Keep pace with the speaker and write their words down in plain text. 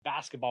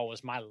basketball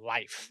was my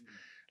life.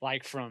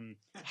 Like from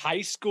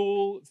high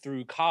school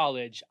through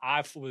college,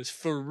 I was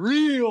for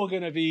real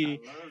going to be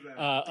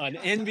an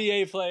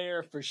NBA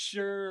player for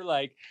sure.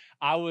 Like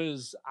I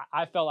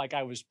felt like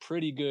I was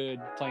pretty good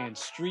playing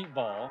street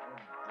ball.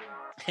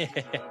 I love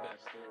that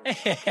story.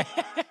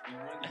 You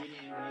wanted to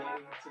get in the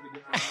NBA, took a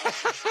different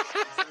route.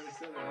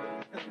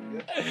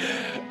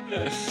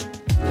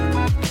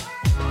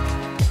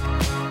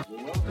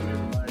 Well, welcome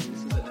everybody. This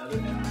is another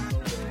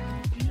episode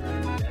of Beery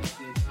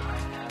Invested. I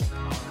have the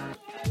honor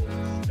of having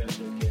a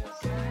special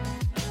guest,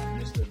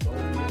 Mr. Beau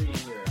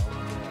here.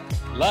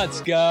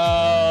 Let's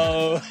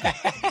go.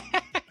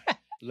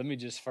 Let me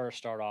just first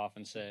start off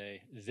and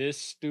say this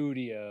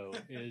studio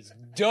is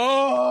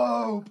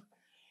dope.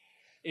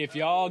 If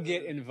y'all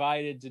get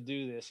invited to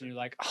do this and you're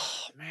like,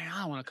 oh man, I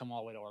don't want to come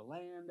all the way to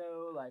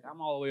Orlando. Like I'm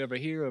all the way over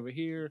here.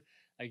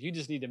 Like you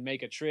just need to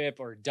make a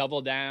trip or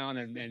double down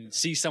and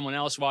see someone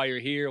else while you're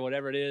here,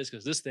 whatever it is,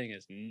 because this thing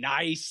is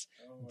nice.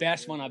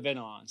 Best one I've been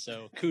on.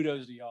 So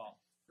kudos to y'all.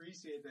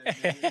 Appreciate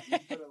that, man. You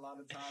put a lot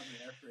of time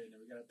and effort in it.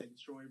 We got to thank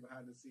Troy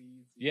behind the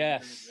scenes.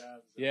 Yes.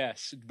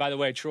 Yes. By the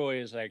way,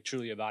 Troy is like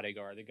truly a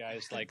bodyguard. The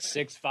guy's like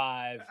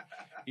 6'5".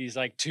 He's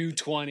like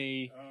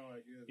 220. Oh, my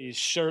goodness. His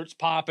shirt's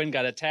popping,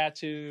 got a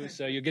tattoo.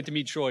 So you'll get to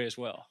meet Troy as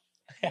well.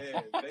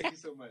 Yeah, thank you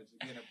so much.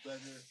 Again, a pleasure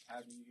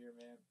having you here,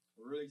 man.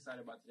 We're really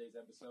excited about today's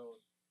episode.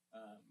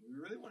 We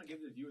really want to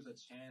give the viewers a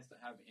chance to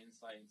have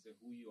insight into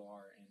who you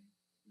are and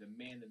the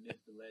man, the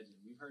myth, the legend.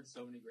 We've heard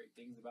so many great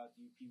things about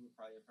you. People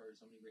probably have heard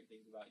so many great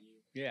things about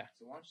you. Yeah.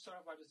 So why don't you start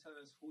off by just telling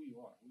us who you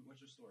are?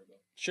 What's your story, Beau?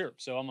 Sure.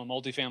 So I'm a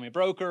multifamily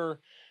broker.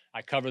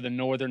 I cover the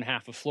northern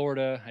half of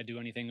Florida. I do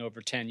anything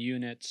over 10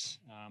 units,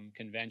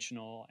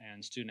 conventional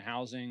and student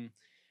housing.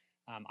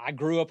 I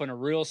grew up in a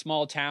real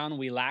small town,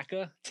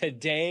 Wielaka.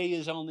 Today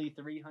is only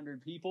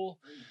 300 people.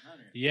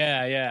 300?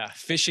 Yeah.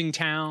 Fishing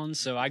town.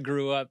 So I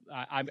grew up,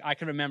 I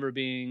can remember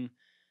being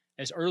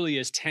as early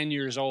as 10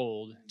 years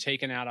old,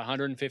 taking out a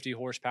 150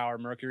 horsepower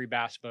Mercury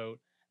bass boat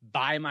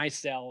by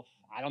myself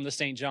out on the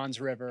St. Johns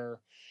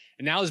River.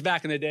 And that was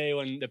back in the day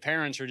when the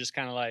parents were just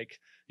kind of like,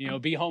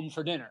 be home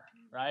for dinner,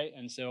 right?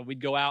 And so we'd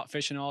go out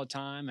fishing all the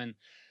time, and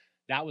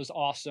that was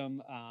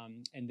awesome.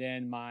 And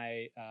then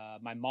my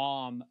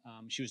mom,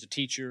 she was a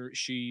teacher.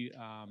 She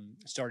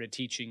started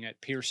teaching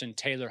at Pearson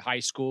Taylor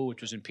High School,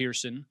 which was in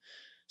Pearson.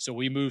 So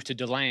we moved to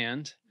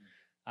DeLand.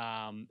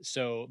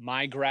 So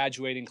my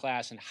graduating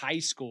class in high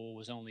school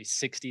was only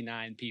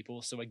 69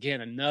 people. So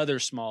again, another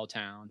small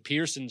town.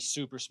 Pearson's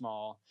super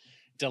small.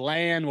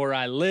 DeLand, where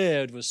I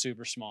lived, was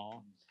super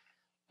small.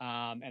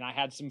 And I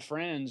had some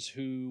friends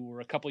who were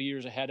a couple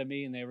years ahead of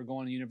me, and they were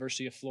going to the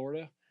University of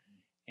Florida.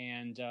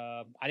 And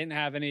I didn't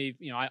have any,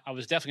 I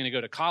was definitely going to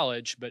go to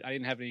college, but I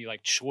didn't have any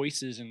like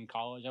choices in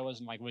college. I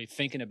wasn't like really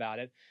thinking about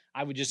it.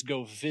 I would just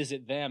go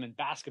visit them, and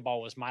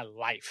basketball was my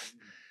life.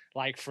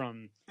 Like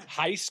from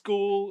high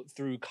school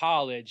through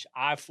college,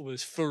 I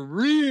was for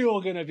real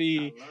going to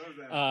be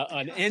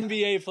an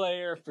NBA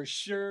player for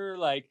sure.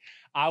 Like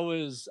I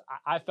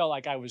felt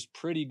like I was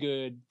pretty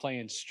good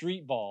playing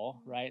street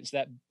ball, right?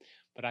 So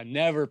but I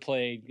never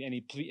played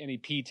any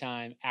P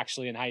time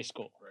actually in high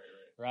school,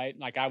 right?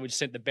 Like I would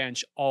sit the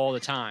bench all the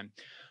time.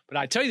 But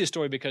I tell you this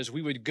story because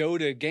we would go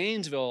to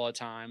Gainesville all the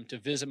time to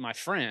visit my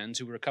friends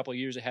who were a couple of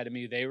years ahead of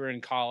me. They were in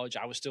college.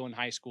 I was still in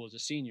high school as a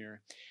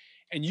senior.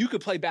 And you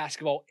could play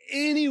basketball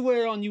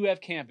anywhere on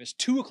UF campus,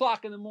 2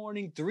 o'clock in the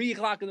morning, 3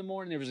 o'clock in the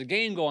morning. There was a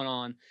game going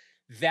on.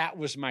 That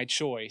was my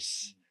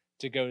choice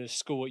to go to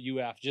school at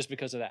UF just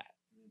because of that,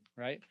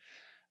 right?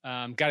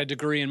 Got a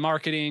degree in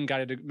marketing,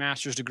 got a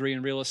master's degree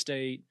in real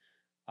estate,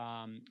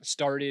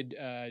 started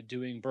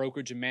doing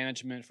brokerage and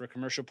management for a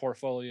commercial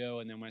portfolio,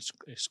 and then went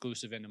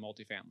exclusive into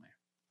multifamily.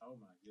 Oh,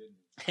 my goodness.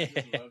 I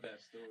just love that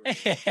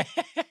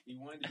story. He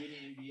wanted to get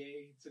in the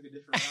NBA, took a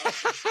different route,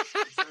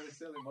 started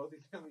selling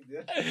multifamily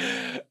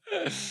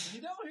deals.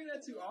 You don't hear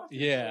that too often.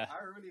 Yeah.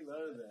 I really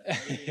love that. I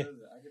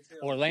can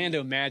tell.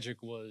 Orlando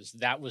Magic was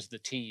the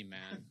team,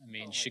 man. I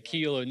mean,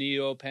 Shaquille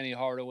O'Neal, Penny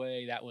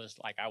Hardaway, that was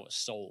like I was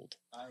sold.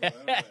 I love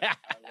that.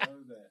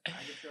 I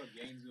can tell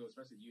Gainesville,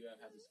 especially UF,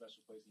 has a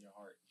special place in your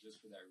heart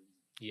just for that reason.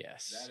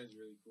 Yes. That is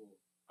really cool.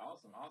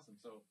 Awesome.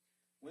 So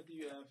went to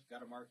UF,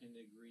 got a marketing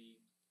degree,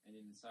 and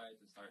then decided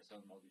to start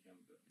selling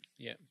multifamily buildings.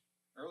 Yeah.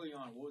 Early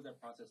on, what was that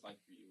process like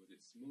for you? Was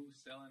it smooth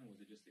selling? Was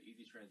it just an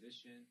easy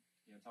transition?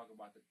 Talk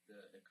about the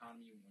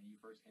economy when you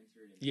first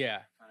entered and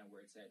kind of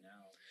where it's at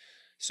now.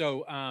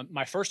 So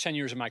my first 10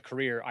 years of my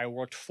career, I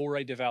worked for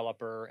a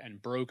developer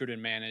and brokered and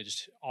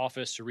managed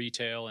office,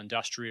 retail,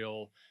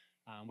 industrial.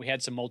 We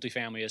had some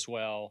multifamily as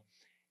well.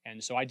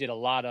 And so I did a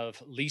lot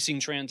of leasing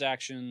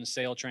transactions,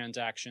 sale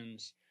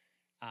transactions.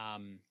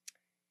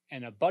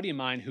 And a buddy of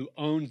mine who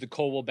owned the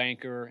Coldwell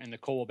Banker and the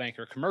Coldwell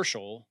Banker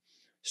commercial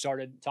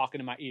started talking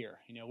to my ear.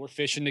 We're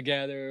fishing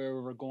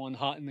together, we're going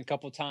hunting a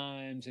couple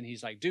times, and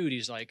he's like, dude,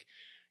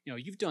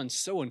 you've done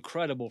so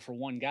incredible for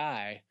one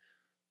guy.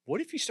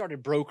 What if you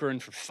started brokering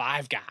for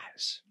 5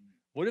 guys?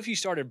 What if you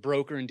started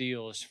brokering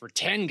deals for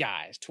 10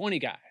 guys, 20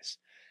 guys?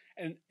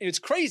 And it's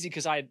crazy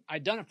because I'd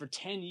done it for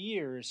 10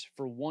 years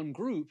for one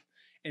group,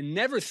 and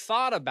never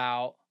thought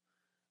about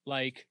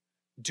like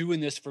doing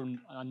this for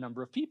a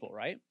number of people,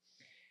 right?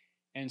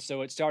 And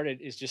so it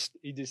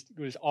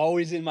was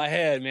always in my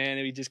head, man.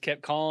 And he just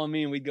kept calling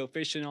me and we'd go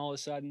fishing all of a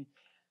sudden.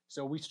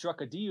 So we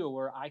struck a deal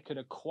where I could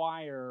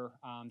acquire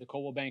the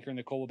Coldwell Banker and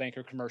the Coldwell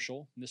Banker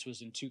Commercial. This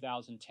was in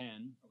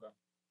 2010. Okay.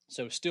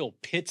 So still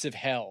pits of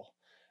hell.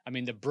 I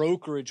mean, the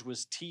brokerage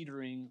was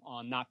teetering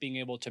on not being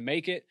able to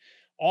make it.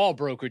 All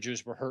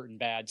brokerages were hurting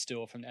bad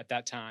still from at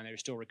that time. They were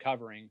still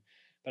recovering.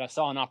 But I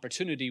saw an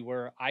opportunity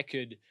where I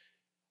could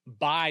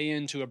buy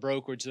into a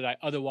brokerage that I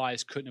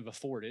otherwise couldn't have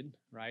afforded,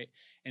 right?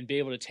 And be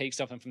able to take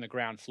something from the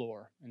ground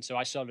floor. And so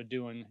I started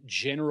doing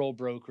general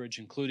brokerage,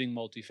 including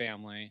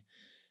multifamily,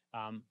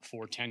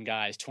 for 10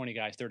 guys, 20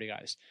 guys, 30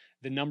 guys.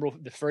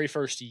 The very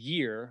first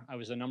year, I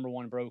was the number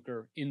one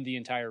broker in the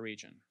entire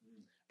region.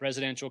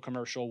 Residential,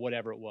 commercial,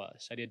 whatever it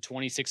was. I did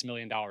 $26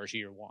 million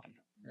year one,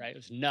 right? It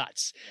was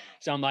nuts.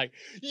 So I'm like,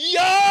 yo,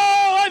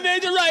 I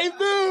made the right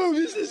move.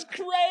 This is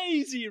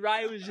crazy,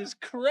 right? It was just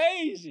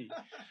crazy.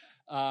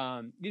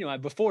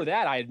 Before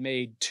that, I had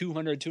made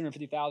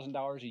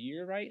 $250,000 a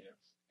year, right? Yeah.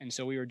 And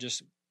so we were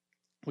just,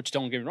 which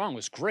don't get me wrong,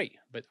 was great,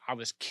 but I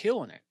was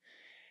killing it.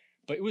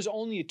 But it was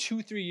only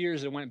 2-3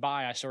 years that went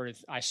by,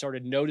 I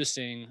started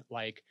noticing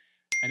like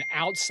an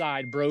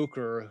outside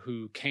broker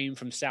who came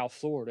from South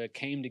Florida,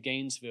 came to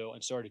Gainesville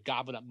and started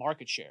gobbling up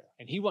market share.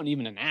 And he wasn't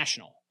even a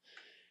national.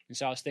 And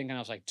so I was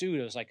like,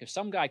 dude, if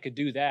some guy could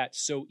do that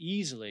so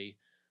easily,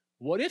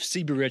 what if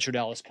CB Richard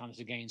Ellis comes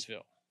to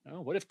Gainesville?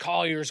 What if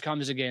Colliers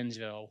comes to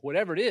Gainesville?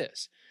 Whatever it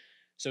is.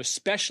 So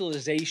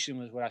specialization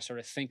was what I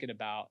started thinking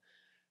about.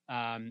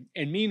 And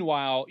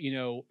meanwhile,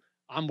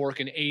 I'm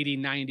working 80,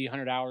 90,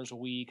 100 hours a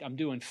week. I'm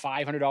doing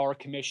 $500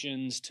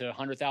 commissions to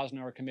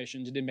 $100,000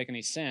 commissions. It didn't make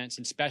any sense.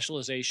 And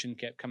specialization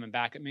kept coming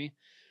back at me.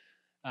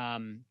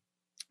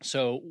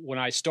 So when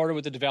I started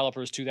with the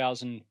developers,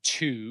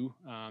 2002,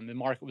 the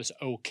market was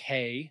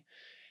okay.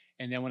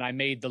 And then when I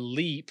made the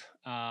leap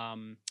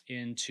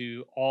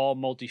into all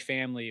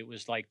multifamily, it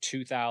was like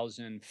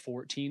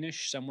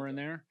 2014-ish, somewhere in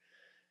there.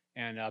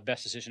 And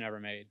best decision ever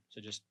made.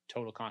 So just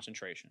total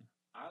concentration.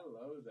 I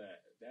love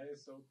that. That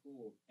is so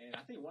cool. And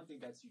I think one thing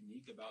that's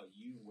unique about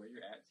you and where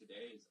you're at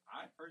today is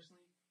I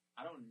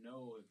don't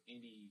know of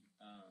any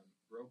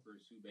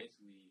brokers who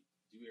basically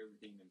do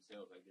everything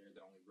themselves. Like they're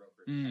the only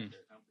broker at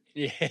their company.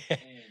 Yeah.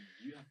 And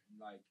you have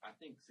I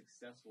think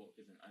successful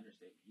is an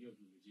understatement. You have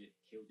legit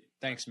killed it.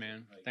 Thanks,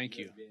 man. Thank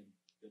you. You've been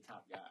the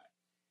top guy.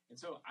 And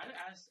so I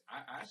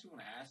actually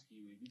want to ask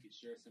you if you could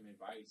share some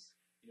advice,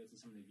 to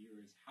some of the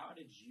viewers. How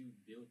did you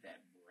build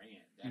that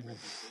brand, that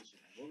reputation?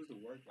 What was the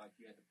work like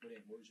you had to put in?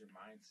 What was your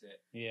mindset?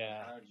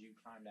 Yeah. How did you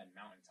climb that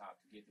mountaintop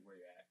to get to where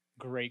you're at?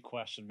 Great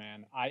question,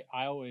 man.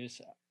 I always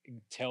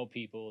tell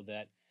people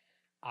that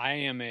I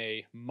am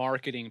a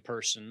marketing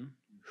person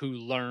who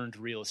learned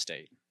real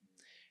estate,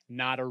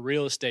 not a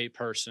real estate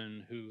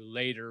person who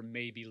later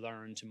maybe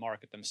learned to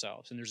market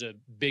themselves. And there's a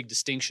big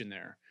distinction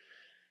there.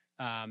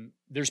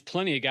 There's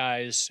plenty of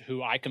guys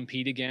who I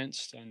compete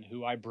against and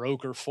who I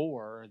broker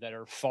for that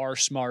are far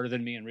smarter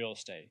than me in real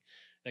estate.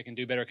 They can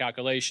do better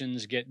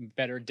calculations, get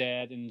better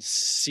debt, and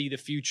see the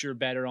future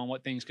better on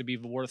what things could be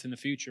worth in the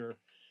future.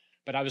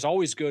 But I was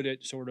always good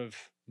at sort of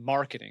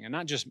marketing, and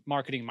not just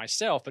marketing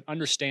myself, but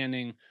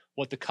understanding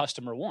what the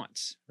customer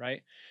wants,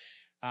 right?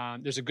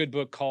 There's a good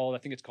book I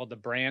think it's called The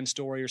Brand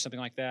Story or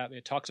something like that.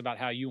 It talks about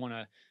how you want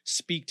to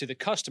speak to the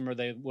customer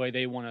the way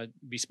they want to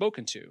be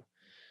spoken to.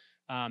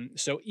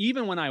 So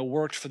even when I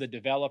worked for the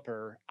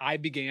developer, I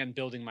began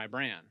building my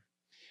brand.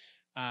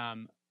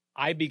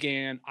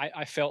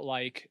 I felt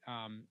like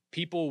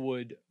people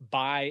would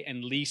buy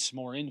and lease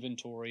more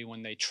inventory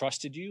when they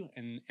trusted you,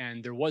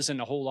 and there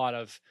wasn't a whole lot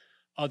of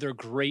other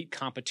great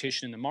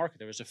competition in the market.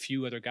 There was a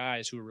few other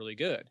guys who were really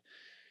good.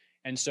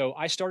 And so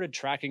I started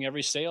tracking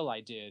every sale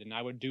I did, and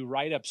I would do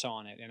write-ups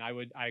on it, and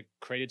I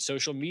created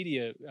social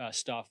media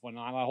stuff when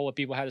a whole lot of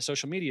people had a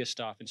social media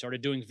stuff, and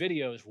started doing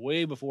videos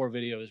way before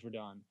videos were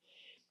done.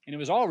 And it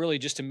was all really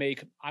just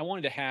I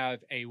wanted to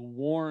have a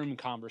warm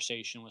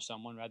conversation with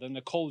someone rather than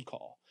a cold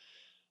call.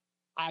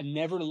 I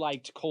never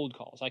liked cold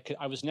calls.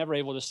 I was never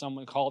able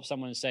to call up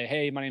someone and say,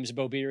 hey, my name is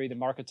Beau Beery. The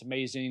market's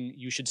amazing.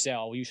 You should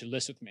sell. You should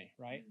list with me,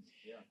 right?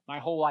 Yeah. My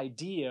whole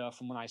idea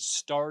from when I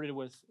started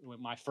with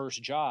my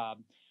first job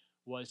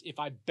was if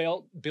I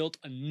built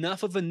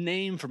enough of a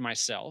name for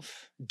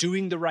myself,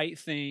 doing the right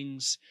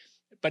things,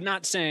 but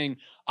not saying,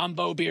 I'm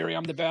Beau Beery,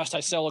 I'm the best, I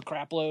sell a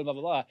crap load, blah,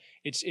 blah, blah.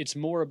 It's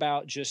more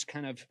about just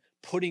kind of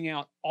putting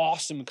out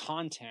awesome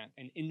content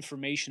and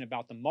information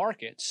about the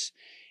markets.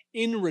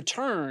 In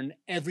return,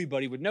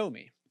 everybody would know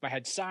me. I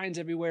had signs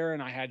everywhere,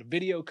 and I had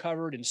video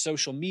covered in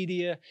social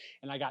media,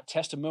 and I got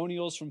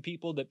testimonials from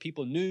people that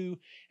people knew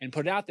and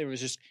put out there. It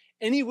was just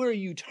anywhere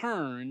you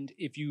turned,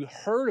 if you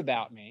heard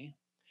about me,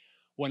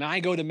 when I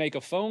go to make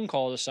a phone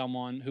call to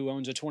someone who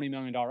owns a $20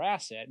 million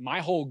asset,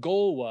 my whole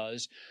goal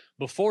was,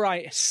 before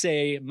I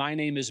say my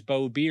name is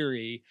Beau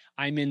Beery,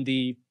 I'm in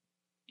the,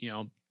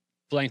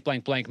 blank,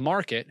 blank, blank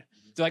market,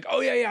 They're like,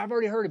 oh yeah, I've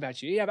already heard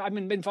about you. Yeah, I've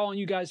been following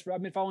you guys.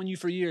 I've been following you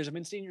for years. I've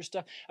been seeing your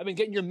stuff. I've been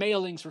getting your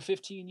mailings for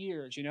 15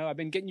 years. I've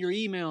been getting your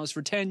emails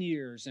for 10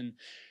 years. And,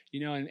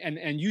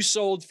 and you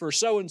sold for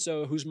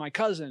so-and-so who's my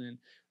cousin. And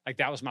like,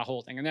 that was my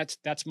whole thing. And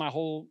that's my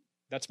whole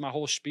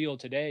spiel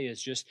today,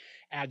 is just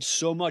add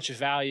so much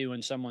value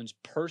in someone's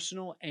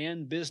personal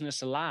and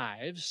business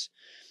lives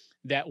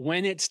that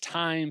when it's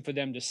time for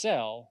them to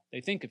sell, they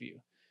think of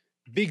you.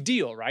 Big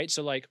deal, right?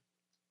 So like,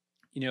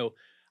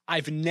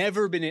 I've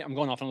never been, I'm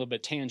going off on a little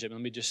bit tangent, but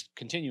let me just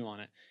continue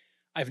on it.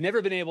 I've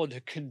never been able to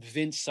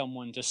convince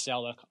someone to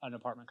sell an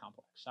apartment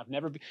complex. I've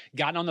never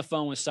gotten on the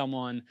phone with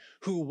someone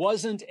who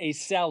wasn't a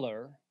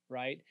seller,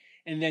 right?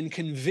 And then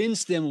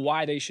convince them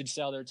why they should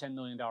sell their $10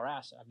 million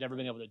asset. I've never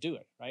been able to do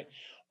it, right?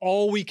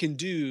 All we can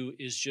do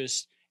is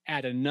just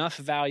add enough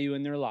value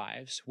in their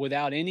lives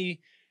without any,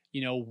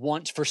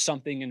 want for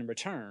something in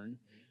return,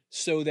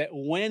 so that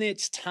when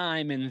it's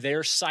time in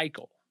their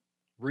cycle,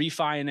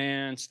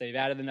 refinance, they've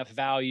added enough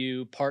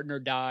value, partner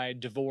died,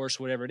 divorce,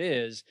 whatever it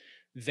is,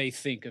 they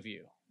think of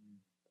you.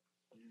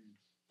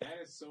 That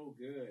is so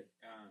good.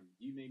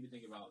 You made me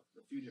think about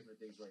a few different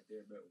things right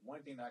there, but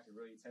one thing that I can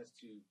really attest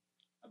to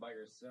about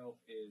yourself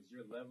is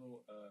your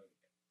level of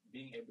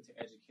being able to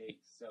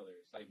educate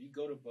sellers. Like, if you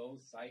go to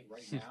Beau's site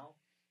right now,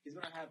 he's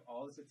going to have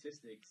all the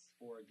statistics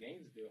for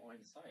Gainesville on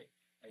his site.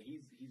 Like,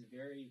 he's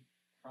very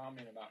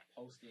prominent about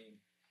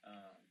posting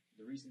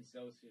the recent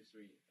sales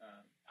history.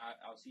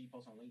 I'll see you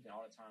post on LinkedIn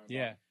all the time.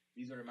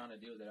 These are the amount of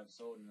deals that I've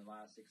sold in the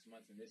last 6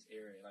 months in this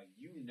area. Like,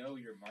 your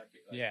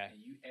market, and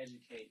you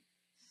educate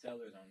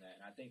sellers on that.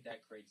 And I think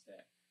that creates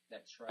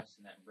that trust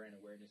and that brand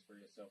awareness for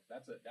yourself.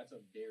 That's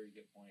a very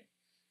good point.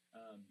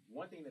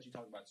 One thing that you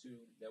talk about too,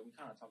 that we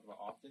kind of talk about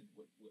often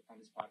on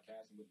this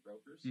podcast and with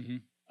brokers,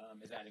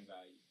 is adding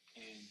value.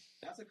 And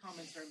that's a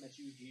common term that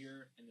you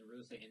hear in the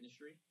real estate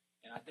industry.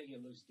 And I think it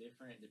looks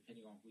different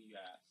depending on who you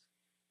ask.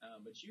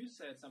 But you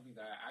said something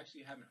that I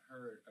actually haven't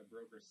heard a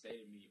broker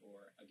say to me,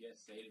 or a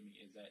guest say to me,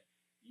 is that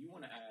you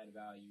want to add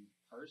value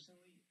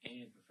personally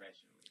and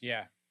professionally.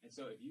 Yeah. And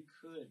so if you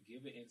could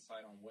give an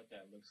insight on what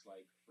that looks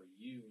like for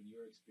you and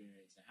your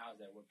experience, and how's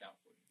that worked out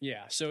for you?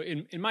 Yeah. So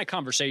in my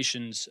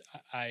conversations,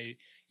 I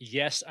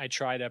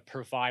try to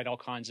provide all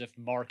kinds of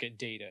market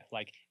data,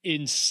 like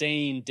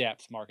insane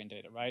depth market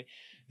data, right?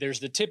 There's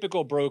the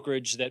typical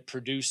brokerage that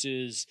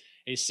produces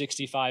a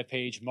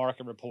 65-page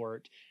market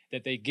report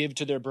that they give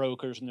to their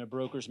brokers, and their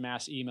brokers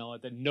mass email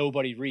it that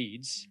nobody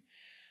reads.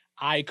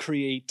 I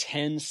create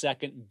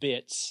 10-second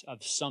bits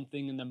of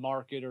something in the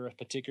market or a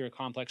particular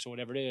complex or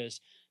whatever it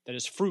is that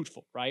is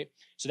fruitful, right?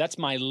 So that's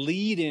my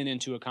lead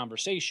into a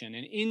conversation.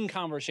 And in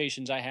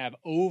conversations I have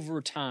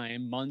over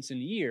time, months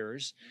and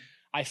years,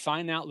 I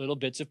find out little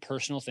bits of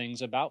personal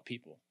things about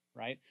people,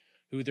 right?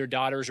 Who their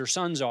daughters or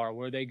sons are,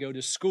 where they go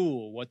to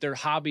school, what their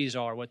hobbies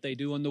are, what they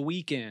do on the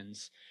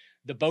weekends,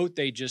 the boat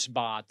they just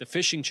bought, the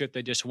fishing trip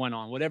they just went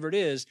on, whatever it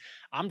is.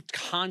 I'm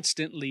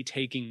constantly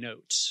taking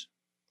notes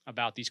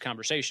about these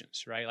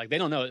conversations, right? Like, they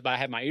don't know it, but I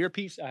have my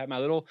earpiece, I have my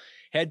little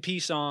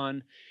headpiece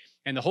on,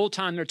 and the whole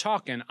time they're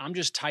talking, I'm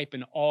just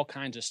typing all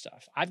kinds of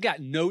stuff. I've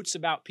got notes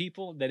about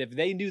people that if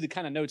they knew the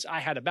kind of notes I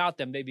had about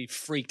them, they'd be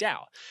freaked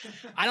out.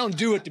 I don't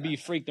do it to be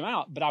freaked them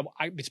out, but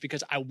it's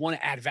because I want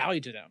to add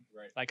value to them.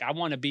 Right. Like, I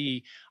want to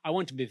be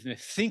to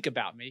think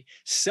about me.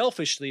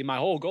 Selfishly, my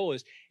whole goal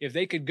is if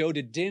they could go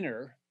to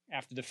dinner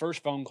after the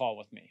first phone call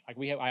with me.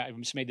 Like, I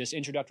just made this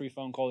introductory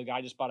phone call. The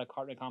guy just bought a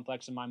apartment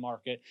complex in my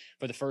market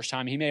for the first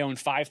time. He may own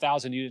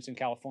 5,000 units in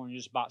California,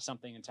 just bought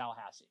something in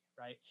Tallahassee,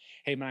 right?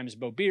 Hey, my name is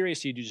Beau Beery.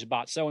 So you just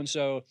bought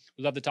so-and-so.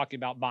 We'd love to talk to you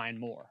about buying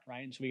more,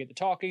 right? And so we get to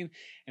talking,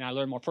 and I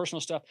learn more personal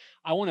stuff.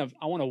 I want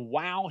to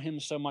wow him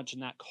so much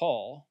in that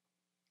call,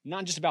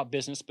 not just about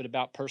business, but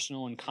about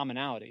personal and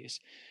commonalities,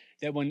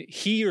 that when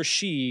he or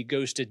she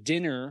goes to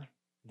dinner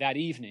that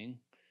evening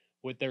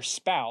with their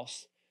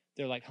spouse,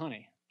 they're like,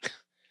 honey,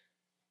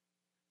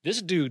 this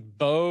dude,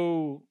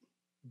 Beau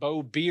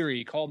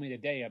Beery, called me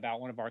today about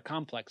one of our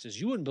complexes.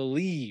 You wouldn't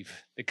believe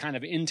the kind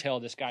of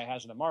intel this guy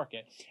has in the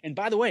market. And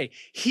by the way,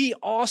 he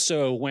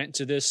also went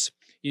to this,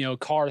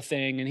 car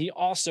thing, and he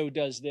also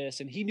does this,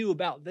 and he knew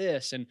about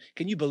this. And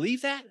can you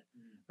believe that?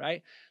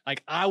 Right?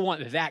 Like, I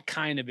want that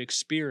kind of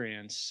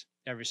experience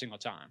every single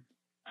time.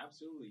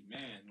 Absolutely,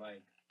 man.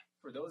 Like,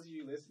 for those of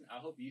you listening, I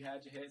hope you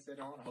had your headset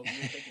on. I hope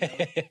you were taking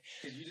notes,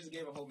 because you just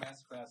gave a whole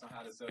masterclass on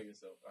how to sell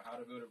yourself, or how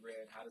to build a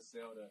brand, how to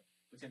sell to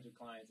potential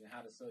clients, and how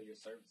to sell your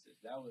services.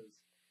 That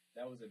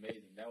was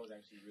amazing. That was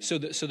actually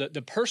really so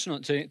the personal,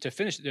 to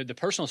finish, the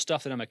personal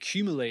stuff that I'm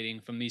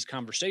accumulating from these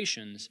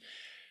conversations,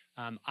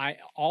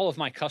 all of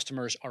my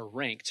customers are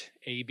ranked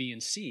A, B,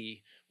 and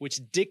C,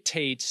 which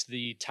dictates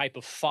the type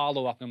of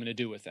follow-up I'm going to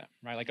do with them,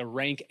 right? Like, a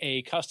rank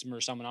A customer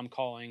is someone I'm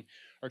calling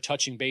or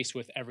touching base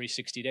with every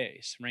 60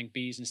 days. Rank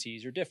Bs and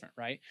Cs are different,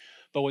 right?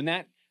 But when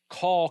that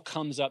call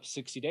comes up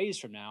 60 days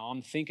from now,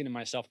 I'm thinking to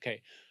myself,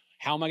 okay,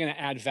 how am I going to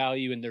add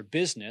value in their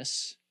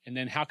business And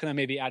then how can I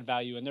maybe add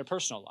value in their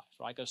personal life,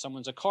 right? If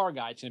someone's a car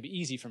guy, it's going to be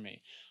easy for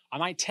me. I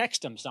might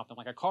text him something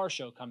like a car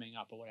show coming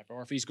up or whatever.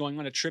 Or if he's going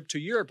on a trip to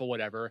Europe or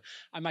whatever,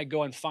 I might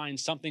go and find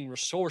something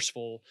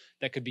resourceful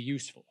that could be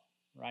useful,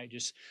 right?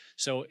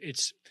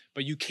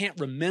 But you can't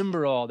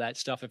remember all that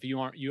stuff if you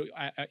aren't,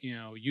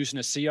 using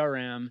a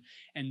CRM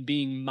and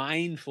being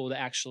mindful to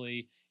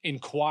actually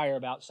inquire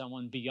about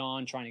someone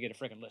beyond trying to get a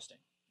freaking listing,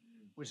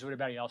 which is what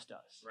everybody else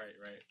does. Right.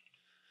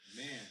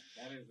 Man,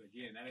 that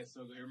is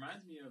so good. It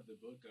reminds me of the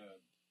book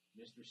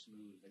Mr.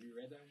 Smooth. Have you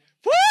read that one?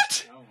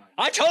 What? Oh my God.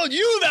 I told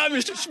you about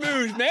Mr.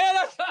 Schmooze, man.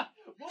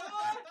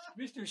 What?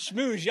 Mr.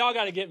 Schmooze. Y'all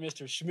got to get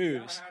Mr. Schmooze.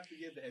 Y'all have to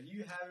get that. If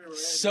you haven't read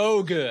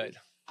so good.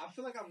 I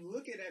feel like I'm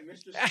looking at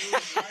Mr.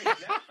 Smooth right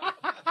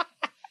now.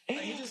 Like,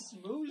 he just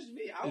smoozed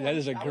me. That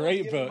is a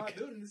great book. My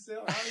building to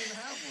sell. I don't even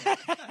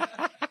have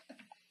one.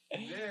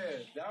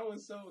 Yeah, that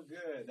was so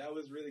good. That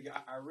was really good.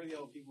 I really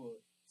hope people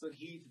took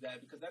heed to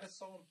that because that is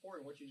so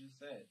important, what you just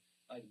said.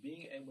 Like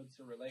being able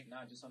to relate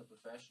not just on a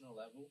professional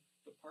level,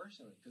 but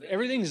personally.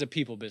 Everything is a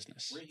people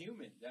business. We're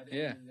human at the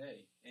end of the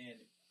day. And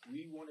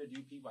we want to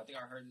do people. I think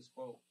I heard this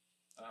quote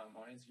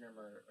on Instagram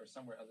or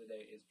somewhere the other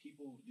day is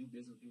people do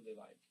business with people they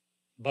like.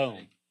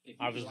 Boom.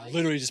 Like, I was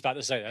literally just about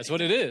to say that's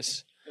what it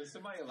is. If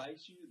somebody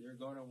likes you, they're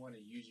going to want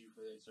to use you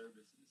for their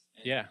services.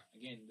 And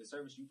again, the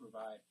service you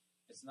provide,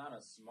 it's not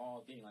a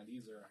small thing. Like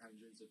these are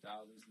hundreds of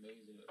thousands,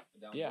 millions of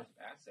dollars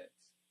of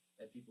assets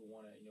that people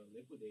want to,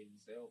 liquidate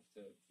and sell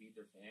to feed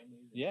their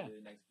families and to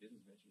the next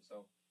business venture.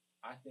 So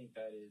I think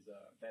that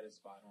is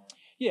spot on.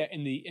 Yeah,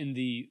 and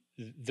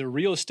the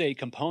real estate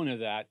component of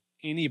that,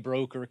 any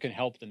broker can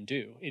help them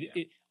do.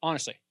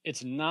 Honestly,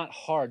 it's not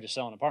hard to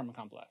sell an apartment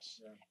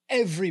complex. Yeah.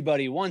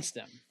 Everybody wants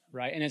them,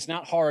 right? And it's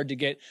not hard to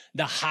get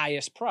the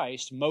highest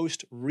price.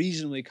 Most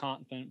reasonably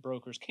competent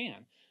brokers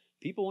can.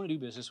 People want to do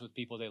business with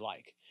people they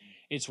like.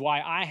 It's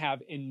why I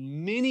have,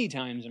 in many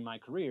times in my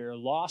career,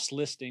 lost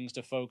listings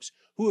to folks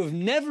who have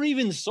never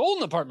even sold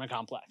an apartment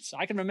complex.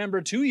 I can remember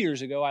 2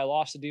 years ago, I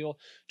lost a deal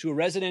to a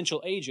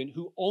residential agent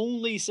who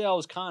only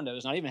sells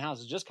condos, not even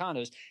houses, just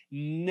condos,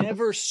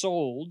 never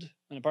sold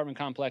an apartment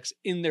complex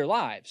in their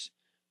lives,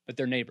 but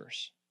they're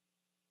neighbors,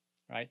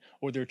 right?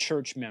 Or their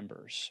church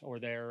members, or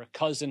their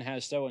cousin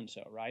has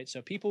so-and-so, right?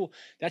 So people,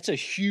 that's a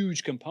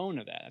huge component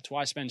of that. That's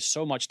why I spend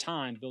so much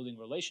time building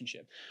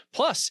relationship.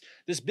 Plus,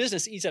 this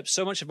business eats up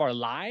so much of our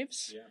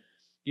lives.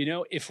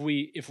 Yeah. If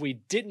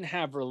we didn't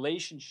have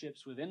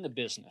relationships within the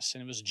business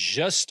and it was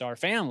just our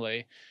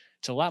family,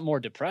 it's a lot more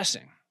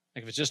depressing.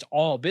 Like if it's just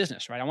all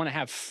business, right? I want to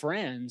have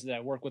friends that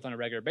I work with on a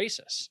regular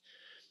basis.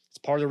 It's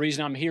part of the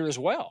reason I'm here as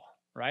well,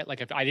 right?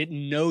 Like if I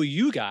didn't know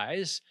you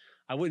guys,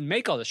 I wouldn't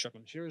make all this truck.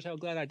 I'm sure as hell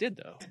glad I did,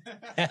 though.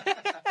 Yeah,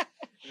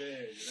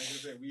 like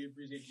I said, we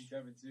appreciate you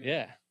coming, too.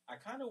 Yeah.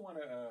 I kind of want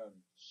to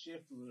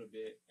shift a little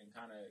bit and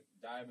kind of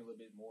dive a little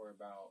bit more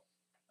about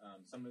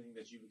some of the things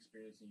that you've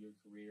experienced in your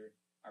career.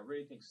 I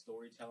really think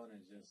storytelling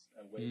is just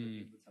a way for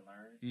people to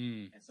learn.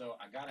 And so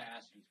I got to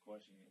ask you this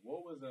question.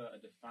 What was a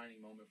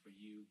defining moment for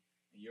you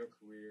in your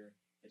career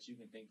that you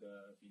can think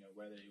of,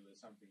 whether it was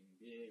something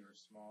big or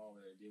small,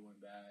 whether it did one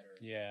bad,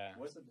 or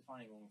what's the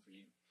defining moment for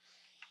you?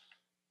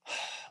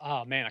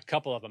 Oh man, a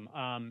couple of them.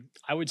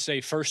 I would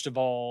say first of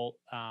all,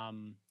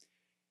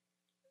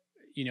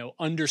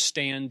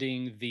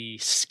 understanding the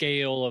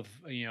scale of,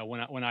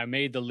 when I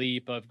made the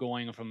leap of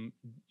going from,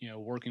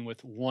 working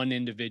with one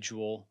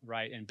individual,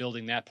 right, and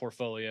building that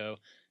portfolio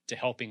to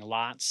helping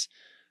lots.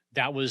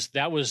 That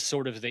was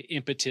sort of the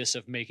impetus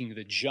of making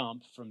the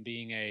jump from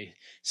being a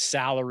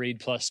salaried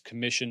plus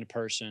commissioned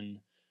person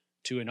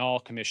to an all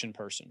commissioned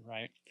person,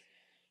 right?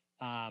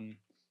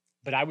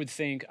 But I would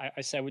think,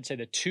 I would say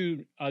the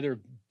two other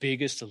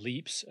biggest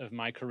leaps of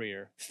my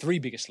career, three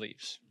biggest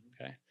leaps,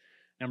 okay?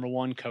 Number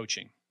one,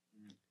 coaching.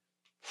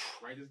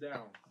 Write this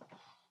down.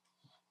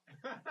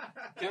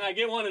 Can I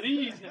get one of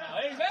these now?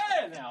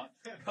 Amen now.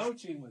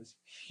 Coaching was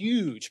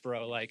huge,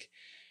 bro. Like,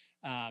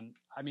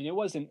 it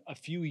wasn't a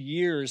few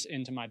years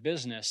into my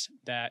business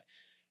that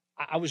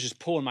I was just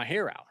pulling my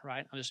hair out,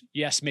 right? I was,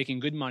 making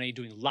good money,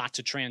 doing lots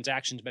of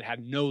transactions, but had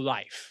no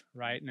life,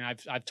 right? And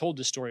I've told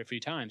this story a few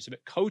times,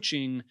 but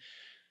coaching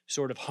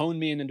sort of honed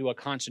me into a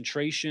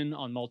concentration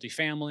on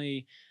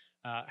multifamily,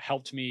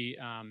 helped me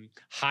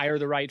hire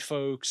the right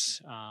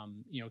folks,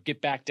 get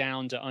back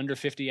down to under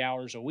 50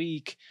 hours a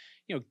week,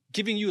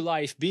 giving you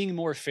life, being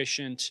more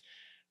efficient,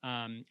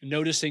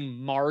 noticing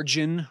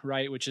margin,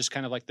 right, which is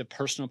kind of like the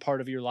personal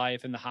part of your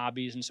life and the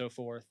hobbies and so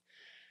forth.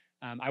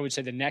 I would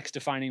say the next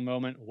defining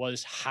moment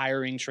was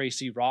hiring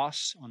Tracy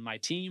Ross on my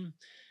team.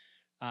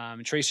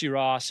 Tracy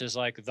Ross is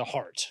like the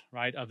heart,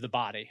 right, of the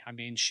body. I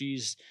mean, she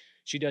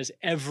does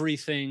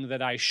everything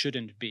that I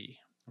shouldn't be,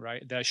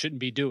 right, that I shouldn't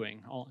be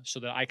doing, so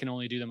that I can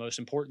only do the most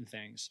important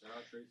things.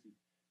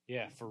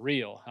 Yeah, for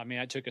real. I mean,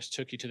 I took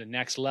you to the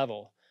next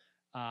level.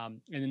 And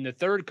then the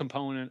third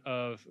component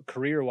of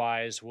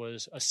career-wise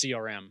was a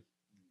CRM.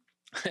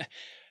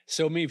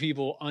 So many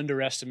people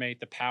underestimate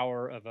the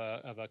power of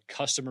a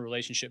customer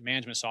relationship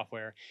management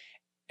software.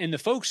 And the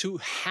folks who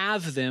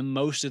have them,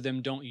 most of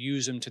them don't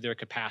use them to their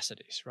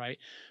capacities, right?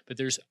 But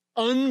there's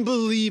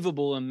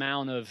unbelievable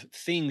amount of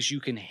things you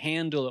can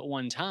handle at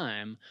one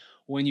time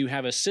when you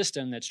have a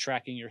system that's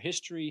tracking your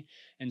history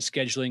and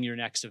scheduling your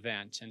next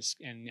event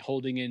and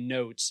holding in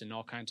notes and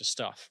all kinds of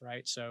stuff,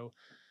 right? So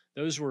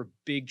those were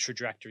big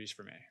trajectories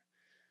for me.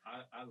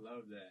 I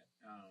love that.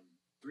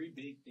 Three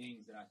big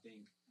things that I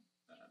think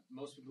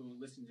most people who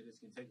listen to this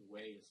can take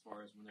away as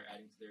far as when they're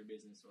adding to their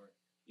business or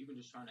even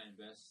just trying to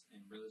invest in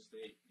real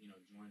estate,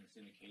 join a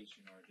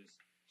syndication or just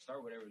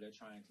start whatever they're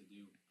trying to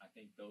do. I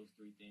think those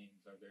three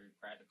things are very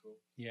practical.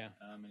 Yeah.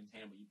 And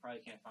attainable. You probably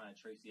can't find a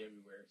Tracy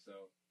everywhere,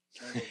 so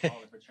never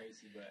call it for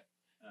Tracy, but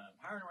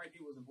hiring the right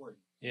people is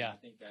important. Yeah.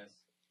 I think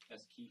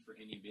that's key for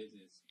any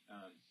business.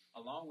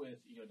 Along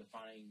with,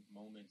 defining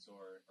moments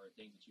or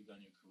things that you've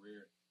done in your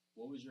career,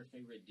 what was your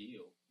favorite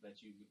deal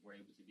that you were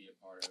able to be a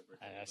part of?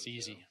 That's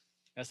easy.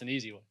 That's an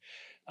easy one.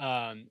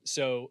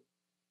 So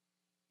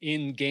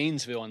in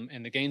Gainesville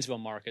and the Gainesville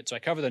market, so I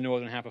cover the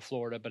northern half of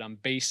Florida, but I'm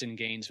based in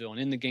Gainesville. And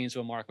in the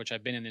Gainesville market, which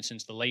I've been in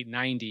since the late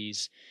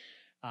 90s,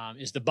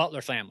 is the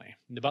Butler family.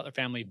 The Butler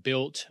family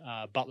built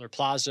Butler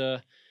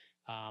Plaza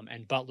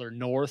and Butler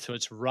North, so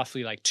it's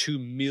roughly like 2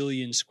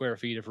 million square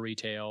feet of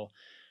retail.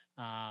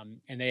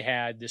 And they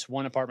had this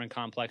one apartment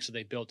complex that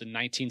they built in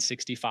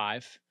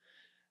 1965,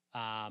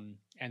 and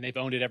they've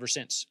owned it ever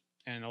since.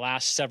 And in the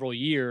last several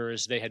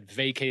years, they had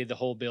vacated the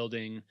whole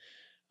building.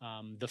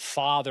 The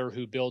father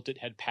who built it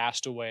had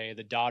passed away.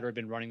 The daughter had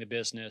been running the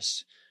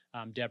business,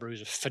 Deborah,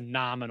 who's a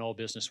phenomenal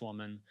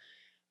businesswoman.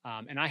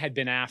 And I had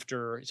been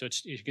after, so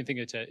you can think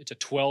it's a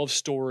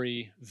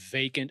 12-story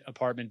vacant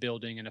apartment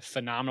building in a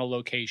phenomenal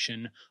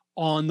location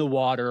on the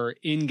water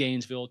in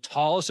Gainesville,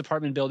 tallest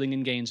apartment building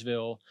in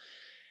Gainesville.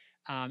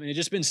 And it had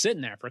just been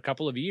sitting there for a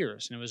couple of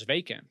years, and it was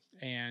vacant.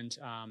 And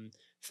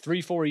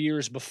 3-4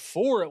 years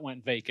before it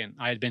went vacant,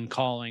 I had been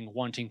calling,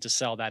 wanting to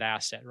sell that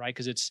asset, right?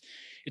 Because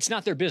it's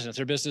not their business.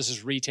 Their business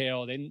is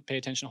retail. They didn't pay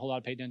attention a whole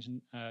lot, pay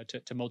attention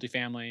to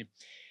multifamily.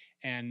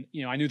 And,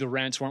 I knew the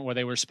rents weren't where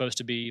they were supposed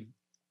to be.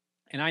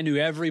 And I knew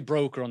every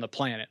broker on the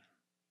planet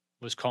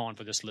was calling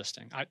for this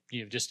listing.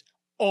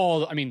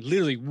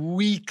 Literally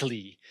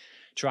weekly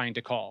trying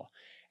to call.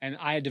 And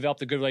I had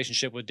developed a good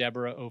relationship with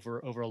Deborah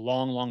over a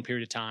long, long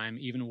period of time,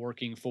 even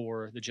working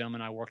for the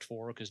gentleman I worked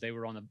for because they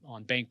were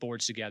on bank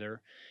boards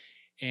together.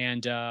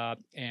 And I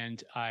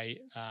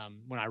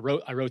when I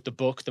wrote the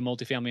book, The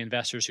Multifamily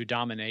Investors Who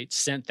Dominate,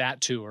 sent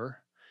that to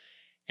her.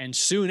 And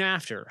soon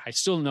after, I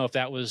still don't know if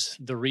that was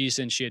the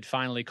reason she had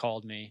finally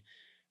called me,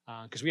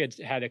 because we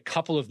had a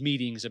couple of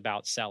meetings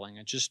about selling.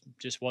 It just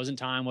wasn't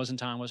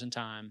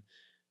time.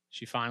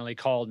 She finally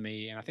called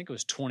me, and I think it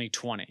was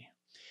 2020.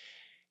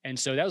 And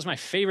so that was my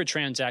favorite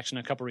transaction,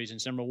 a couple of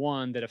reasons. Number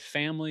one, that a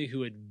family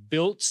who had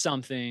built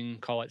something,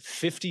 call it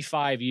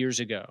 55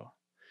 years ago,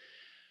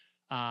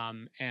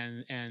 and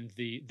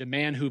the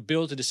man who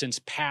built it has since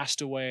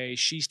passed away.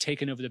 She's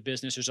taken over the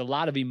business. There's a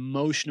lot of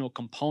emotional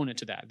component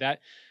to that.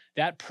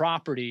 That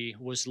property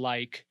was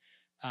like,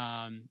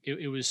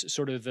 it was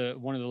sort of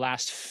one of the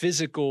last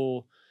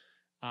physical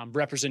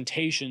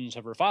representations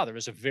of her father. It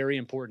was a very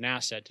important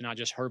asset to not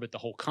just her, but the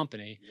whole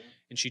company. Yeah.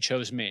 And she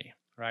chose me,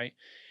 right?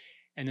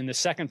 And then the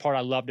second part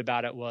I loved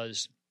about it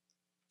was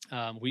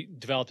we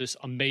developed this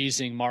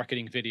amazing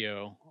marketing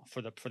video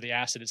for the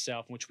asset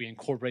itself, in which we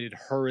incorporated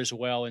her as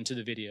well into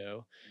the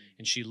video,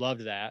 and she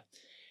loved that.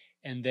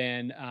 And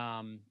then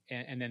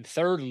and then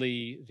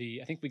thirdly,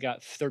 I think we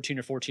got 13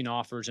 or 14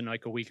 offers in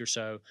like a week or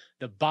so.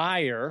 The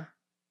buyer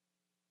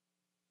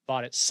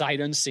bought it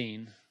sight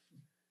unseen,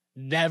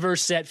 never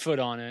set foot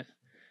on it,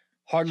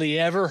 hardly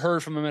ever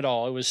heard from him at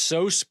all. It was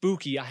so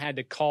spooky, I had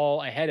to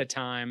call ahead of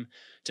time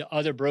to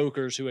other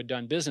brokers who had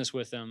done business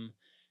with them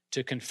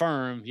to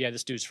confirm, yeah,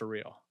 this dude's for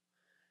real.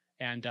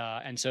 And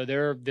so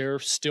they're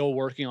still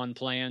working on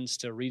plans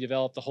to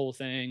redevelop the whole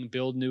thing,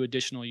 build new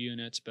additional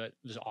units, but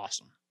it was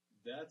awesome.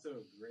 That's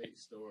a great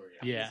story.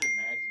 I'm yeah. just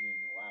imagining,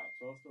 wow,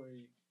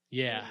 12-story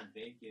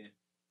vacant,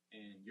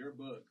 and your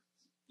book,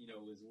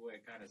 is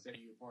what kind of set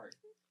you apart.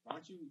 Why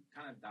don't you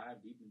kind of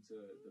dive deep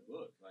into the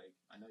book? Like,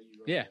 I know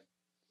you wrote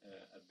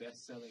a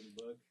best-selling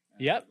book.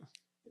 Yep.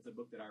 It's a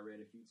book that I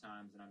read a few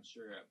times, and I'm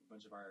sure a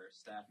bunch of our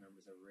staff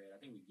members have read. I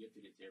think we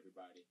gifted it to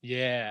everybody.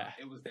 Yeah.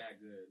 It was that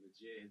good,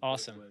 legit.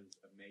 Awesome. It was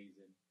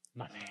amazing.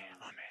 My man.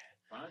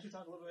 Why don't you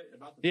talk a little bit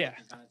about the book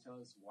and kind of tell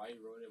us why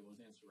you wrote it, what was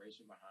the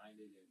inspiration behind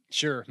it?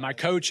 Sure. My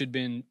coach had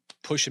been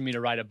pushing me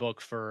to write a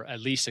book for at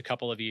least a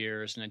couple of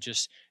years, and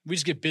we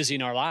just get busy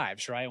in our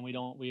lives, right? And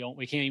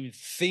we can't even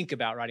think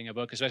about writing a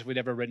book, especially if we'd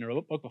never written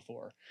a book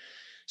before.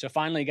 So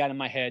finally got in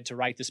my head to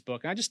write this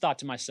book, and I just thought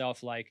to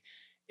myself, like,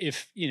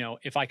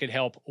 if I could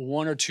help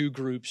one or two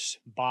groups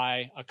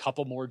buy a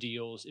couple more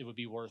deals, it would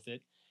be worth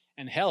it.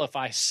 And hell, if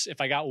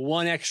I got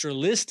one extra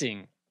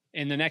listing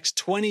in the next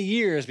 20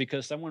 years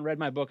because someone read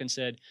my book and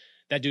said,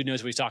 that dude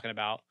knows what he's talking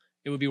about,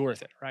 it would be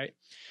worth it, right?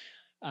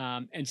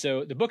 And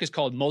so the book is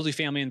called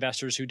Multifamily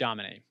Investors Who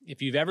Dominate.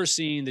 If you've ever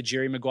seen the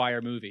Jerry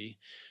Maguire movie,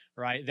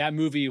 right, that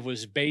movie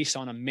was based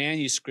on a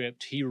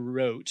manuscript he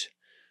wrote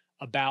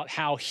about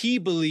how he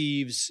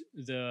believes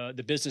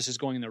the business is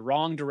going in the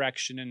wrong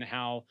direction and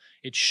how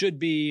it should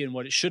be and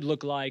what it should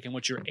look like and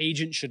what your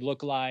agent should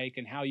look like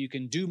and how you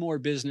can do more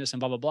business and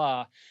blah, blah,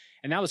 blah.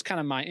 And that was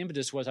kind of my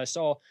impetus was I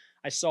saw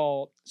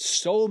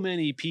so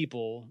many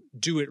people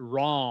do it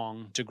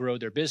wrong to grow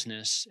their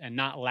business and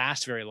not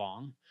last very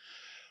long.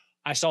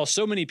 I saw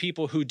so many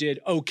people who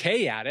did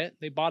okay at it.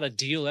 They bought a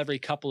deal every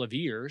couple of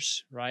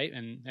years, right?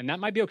 And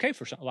that might be okay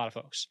for a lot of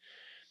folks.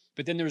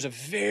 But then there was a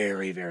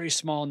very, very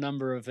small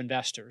number of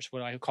investors,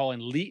 what I call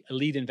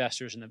elite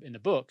investors in the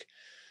book,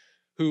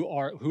 who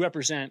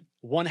represent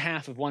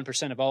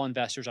 0.5% of all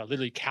investors are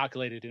literally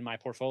calculated in my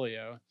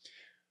portfolio,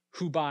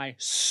 who buy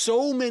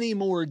so many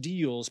more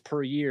deals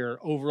per year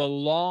over a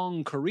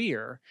long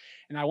career.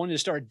 And I wanted to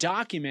start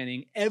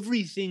documenting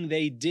everything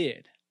they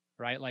did,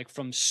 right? Like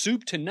from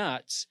soup to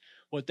nuts,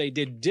 what they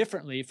did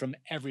differently from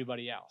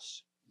everybody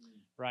else,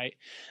 right?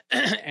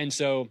 And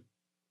so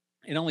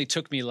it only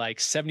took me like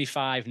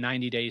 75,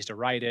 90 days to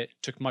write it. It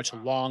took much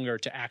longer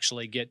to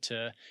actually get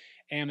to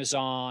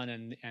Amazon,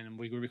 and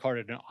we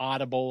recorded an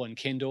Audible and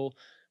Kindle,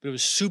 but it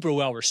was super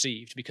well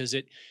received because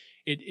it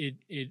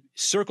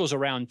circles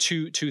around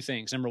two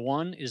things. Number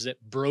one is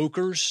that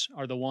brokers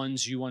are the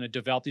ones you want to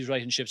develop these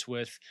relationships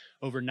with.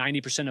 Over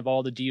 90% of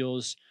all the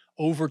deals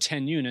over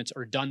 10 units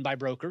are done by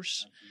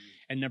brokers.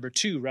 And number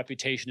two,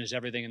 reputation is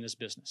everything in this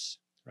business,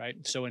 right?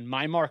 So in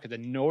my market, the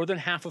northern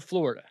half of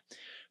Florida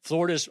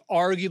is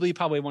arguably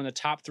probably one of the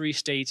top 3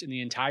 states in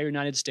the entire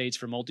United States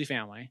for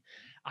multifamily.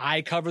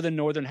 I cover the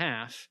northern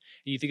half,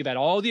 and you think about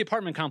all the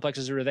apartment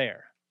complexes that are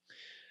there.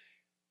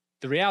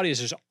 The reality is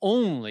there's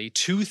only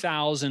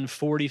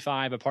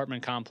 2,045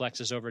 apartment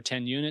complexes over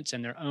 10 units,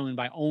 and they're owned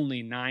by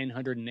only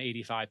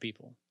 985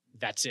 people.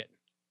 That's it.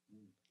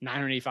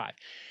 985.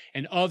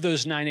 And of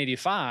those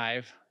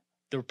 985,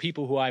 the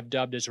people who I've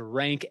dubbed as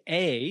rank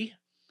A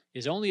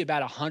is only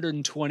about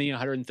 120,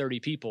 130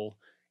 people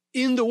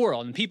in the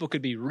world. And people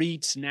could be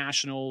REITs,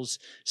 nationals,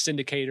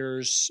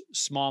 syndicators,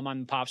 small mom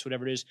and pops,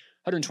 whatever it is,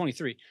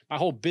 123. My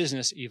whole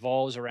business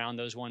evolves around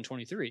those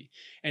 123.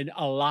 And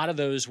a lot of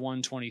those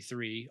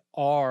 123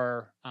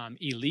 are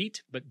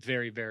elite, but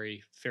very,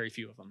 very, very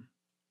few of them.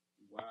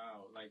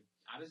 Wow. Like,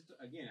 I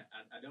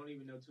don't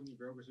even know too many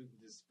brokers who can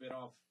just spit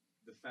off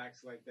the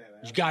facts like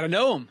that. You got to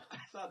know them.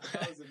 I thought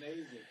that was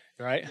amazing.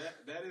 Right?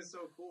 That is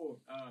so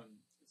cool.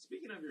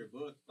 Speaking of your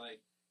book,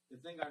 like, the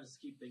thing I just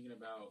keep thinking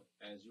about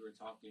as you were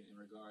talking in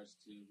regards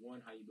to,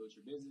 one, how you built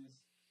your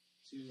business,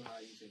 2,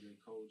 how you said your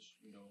coach,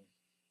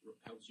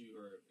 helped you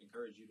or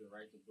encouraged you to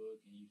write the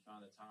book and you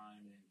found the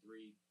time, and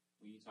 3,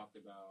 when you talked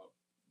about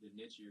the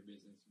niche of your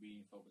business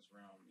being focused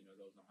around,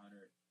 those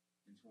 120,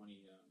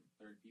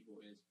 30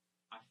 people, is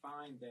I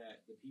find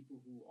that the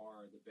people who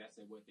are the best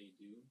at what they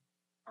do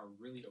are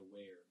really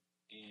aware.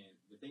 And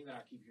the thing that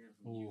I keep hearing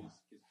from you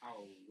is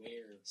how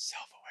aware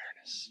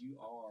self-awareness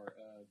you are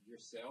of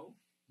yourself,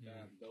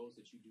 those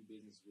that you do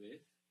business with,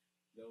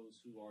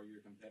 those who are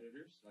your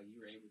competitors. Like, you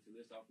were able to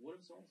list off,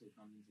 what if so-and-so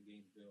comes into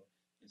Gainesville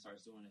and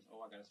starts doing this? Oh,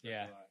 I got to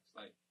specialize.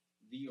 Like,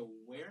 the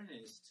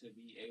awareness to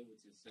be able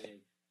to say,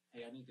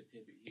 hey, I need to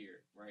pivot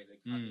here, right? Like,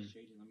 content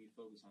changing, let me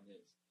focus on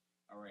this.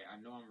 All right, I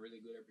know I'm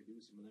really good at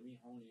producing, but let me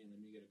hone in,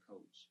 let me get a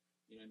coach.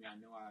 You know what I mean? I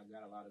know I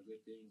got a lot of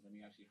good things. Let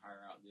me actually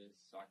hire out this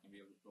so I can be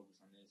able to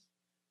focus on this.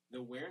 The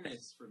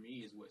awareness for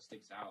me is what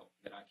sticks out,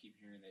 that I keep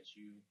hearing that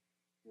you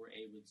were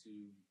able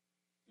to,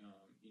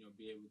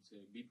 be able to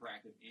be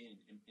proactive in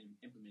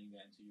implementing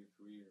that into your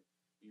career,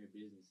 in your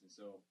business. And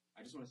so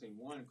I just want to say,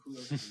 one,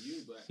 kudos to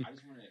you, but I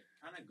just want to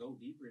kind of go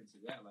deeper into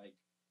that. Like,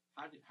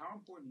 how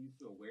important do you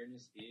feel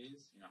awareness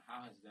is?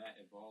 How has that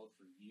evolved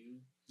for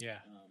you?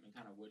 Yeah. And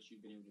kind of what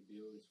you've been able to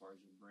build as far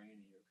as your brand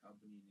and your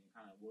company, and then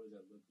kind of what does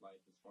that look like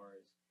as far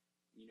as,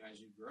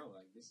 as you grow?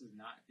 Like, this is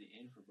not the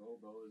end for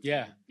Beau. Beau is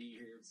going to be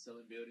here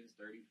selling buildings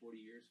 30, 40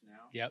 years from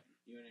now. Yep.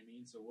 You know what I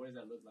mean? So what does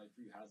that look like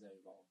for you? How does that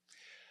evolve?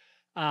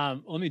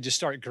 Let me just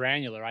start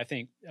granular. I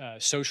think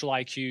social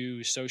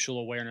IQ, social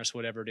awareness,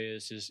 whatever it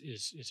is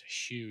a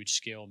huge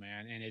skill,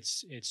 man. And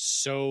it's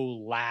so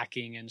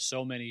lacking in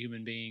so many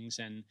human beings.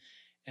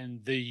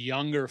 And the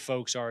younger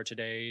folks are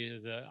today,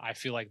 I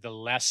feel like the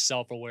less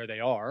self-aware they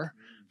are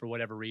for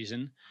whatever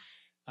reason.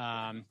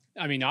 I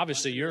mean,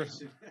 obviously you're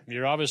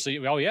obviously,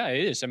 well, yeah,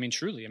 it is. I mean,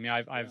 truly. I mean,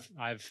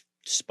 I've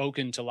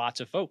spoken to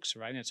lots of folks,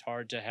 right? And it's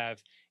hard to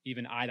have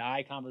even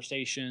eye-to-eye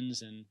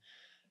conversations and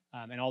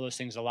all those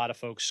things a lot of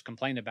folks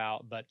complain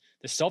about. But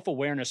the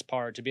self-awareness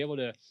part, to be able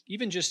to,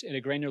 even just at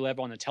a granular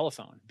level on the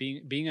telephone,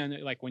 being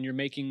on, like, when you're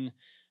making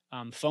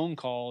phone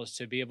calls,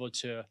 to be able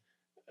to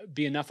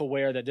be enough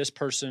aware that this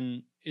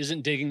person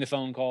isn't digging the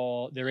phone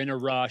call, they're in a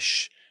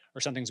rush,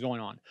 or something's going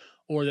on,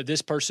 or that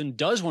this person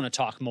does want to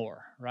talk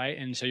more, right?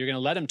 And so you're going to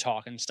let them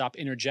talk and stop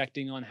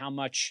interjecting on how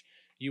much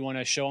you want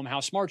to show them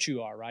how smart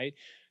you are, right?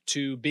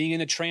 To being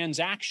in a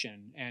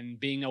transaction and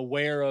being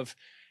aware of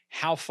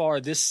how far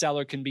this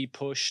seller can be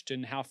pushed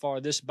and how far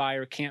this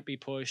buyer can't be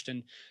pushed.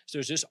 And so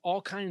there's just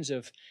all kinds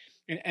of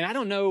And I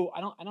don't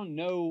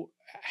know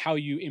how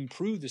you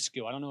improve the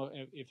skill. I don't know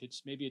if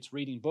maybe it's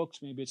reading books,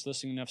 maybe it's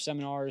listening to enough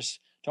seminars,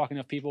 talking to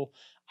enough people.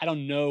 I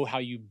don't know how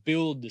you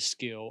build the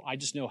skill. I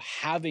just know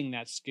having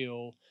that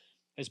skill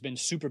has been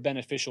super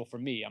beneficial for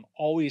me. I'm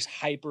always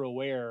hyper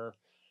aware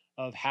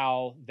of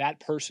how that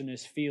person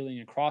is feeling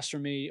across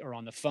from me or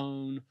on the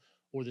phone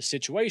or the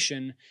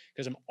situation,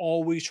 because I'm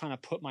always trying to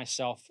put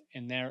myself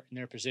in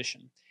their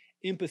position.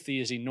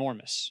 Empathy is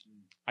enormous.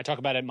 I talk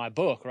about it in my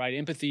book, right?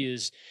 Empathy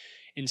is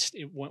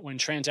when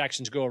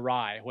transactions go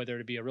awry, whether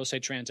it be a real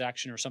estate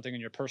transaction or something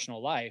in your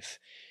personal life,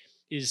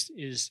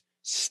 is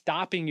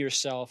stopping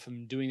yourself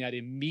from doing that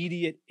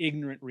immediate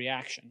ignorant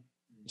reaction.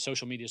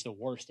 Social media is the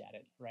worst at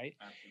it, right?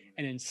 Absolutely.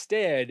 And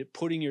instead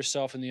putting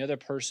yourself in the other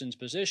person's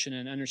position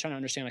and trying to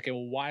understand, okay,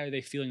 well, why are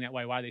they feeling that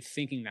way? Why are they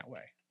thinking that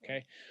way?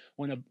 Okay.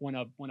 When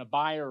a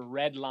buyer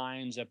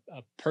redlines a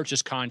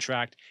purchase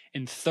contract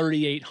in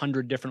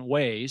 3,800 different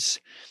ways,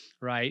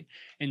 right?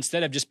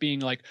 Instead of just being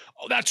like,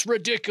 oh, that's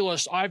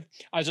ridiculous.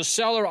 As a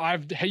seller,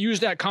 I've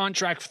used that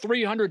contract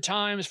 300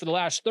 times for the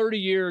last 30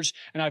 years,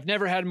 and I've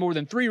never had more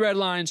than 3 red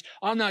lines.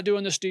 I'm not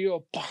doing this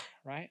deal,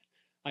 right?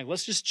 Like,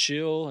 let's just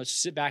chill. Let's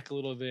sit back a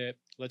little bit.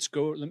 Let's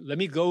go. Let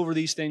me go over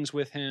these things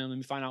with him. Let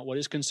me find out what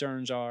his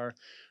concerns are,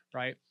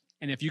 right?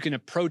 And if you can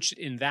approach it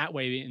in that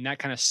way, in that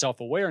kind of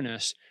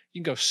self-awareness,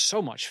 you can go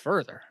so much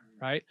further,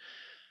 right?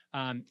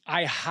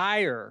 I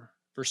hire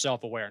for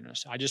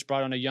self-awareness. I just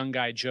brought on a young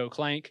guy, Joe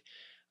Clank.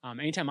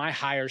 Anytime I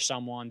hire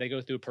someone, they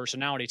go through a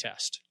personality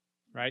test,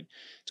 right?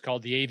 It's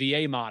called the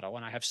AVA model.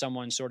 And I have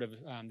someone sort of,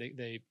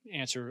 they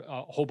answer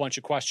a whole bunch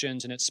of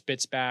questions and it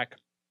spits back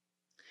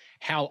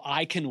how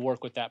I can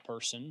work with that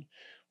person,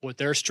 what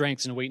their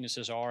strengths and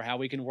weaknesses are, how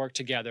we can work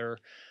together,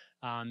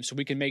 so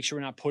we can make sure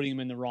we're not putting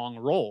them in the wrong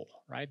role,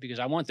 right? Because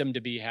I want them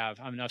to have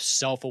enough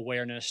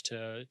self-awareness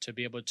to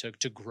be able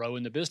to grow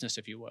in the business,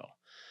 if you will.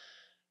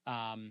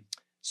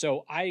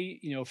 So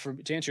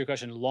to answer your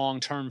question,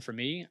 long-term for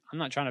me, I'm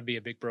not trying to be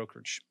a big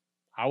brokerage.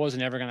 I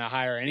wasn't ever going to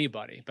hire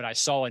anybody, but I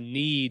saw a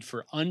need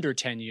for under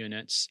 10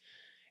 units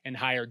and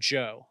hired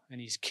Joe,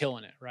 and he's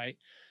killing it, right?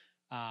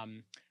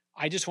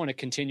 I just want to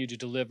continue to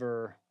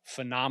deliver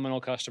phenomenal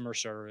customer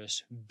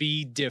service,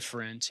 be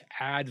different,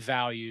 add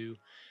value,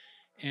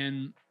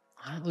 and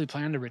I don't really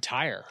plan to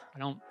retire. I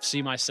don't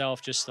see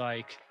myself just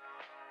like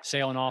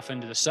sailing off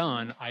into the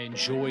sun. I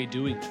enjoy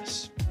doing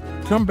this.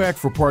 Come back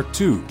for part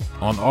 2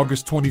 on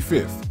August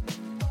 25th.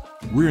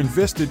 We're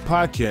Invested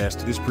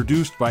podcast is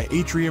produced by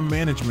Atrium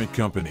Management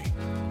Company.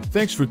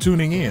 Thanks for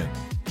tuning in.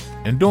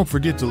 And don't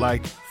forget to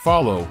like,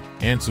 follow,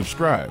 and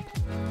subscribe.